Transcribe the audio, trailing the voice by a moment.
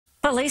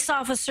Police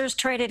officers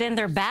traded in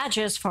their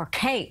badges for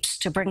capes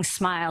to bring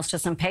smiles to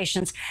some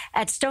patients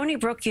at Stony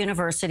Brook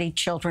University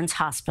Children's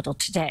Hospital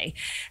today.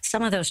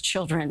 Some of those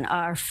children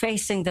are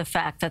facing the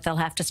fact that they'll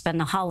have to spend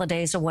the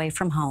holidays away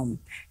from home.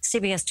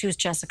 CBS 2's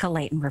Jessica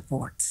Layton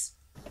reports.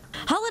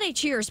 Holiday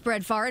cheer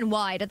spread far and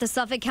wide at the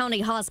Suffolk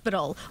County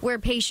Hospital, where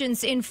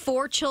patients in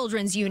 4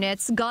 children's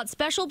units got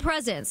special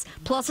presents,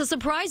 plus a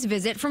surprise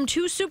visit from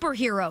 2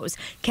 superheroes,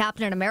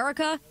 Captain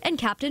America and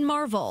Captain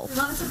Marvel. We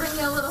wanted to bring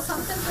you a little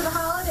something for the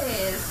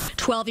holidays.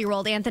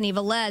 12-year-old Anthony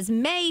Velez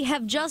may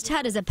have just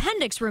had his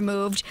appendix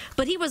removed,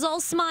 but he was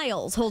all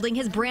smiles holding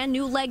his brand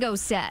new Lego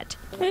set.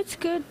 It's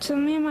good, so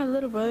me and my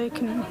little brother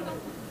can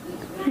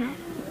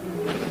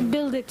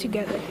build it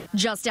together.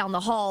 Just down the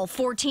hall,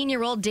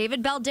 14-year-old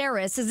David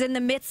Balderas is in the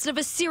midst of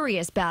a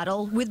serious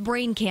battle with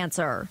brain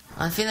cancer.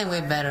 I'm feeling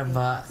way better,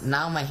 but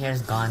now my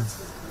hair's gone.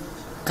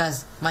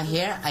 Because my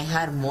hair, I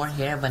had more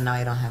hair, but now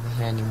I don't have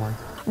hair anymore.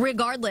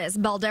 Regardless,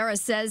 Balderas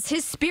says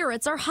his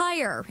spirits are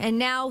higher, and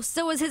now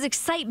so is his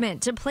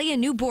excitement to play a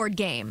new board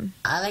game.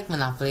 I like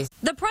Monopoly.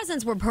 The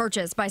presents were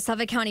purchased by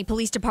Suffolk County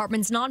Police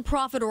Department's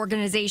nonprofit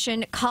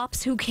organization,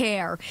 Cops Who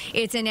Care.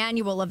 It's an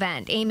annual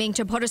event aiming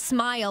to put a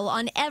smile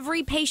on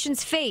every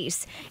patient's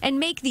face and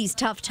make these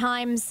tough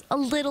times a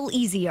little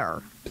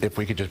easier. If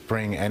we could just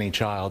bring any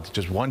child,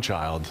 just one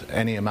child,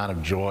 any amount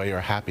of joy or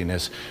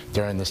happiness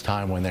during this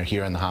time when they're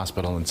here in the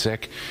hospital and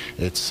sick,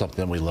 it's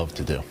something we love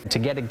to do. To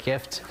get a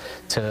gift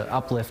to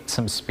uplift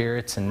some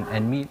spirits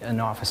and meet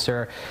an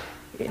officer,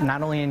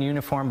 not only in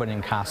uniform but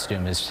in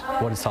costume, is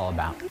what it's all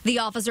about. The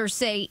officers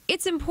say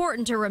it's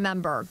important to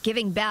remember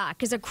giving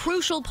back is a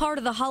crucial part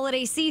of the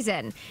holiday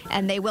season,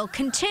 and they will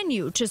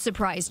continue to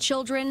surprise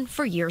children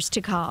for years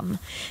to come.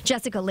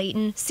 Jessica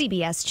Layton,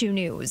 CBS 2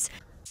 News.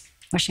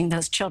 Wishing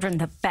those children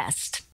the best.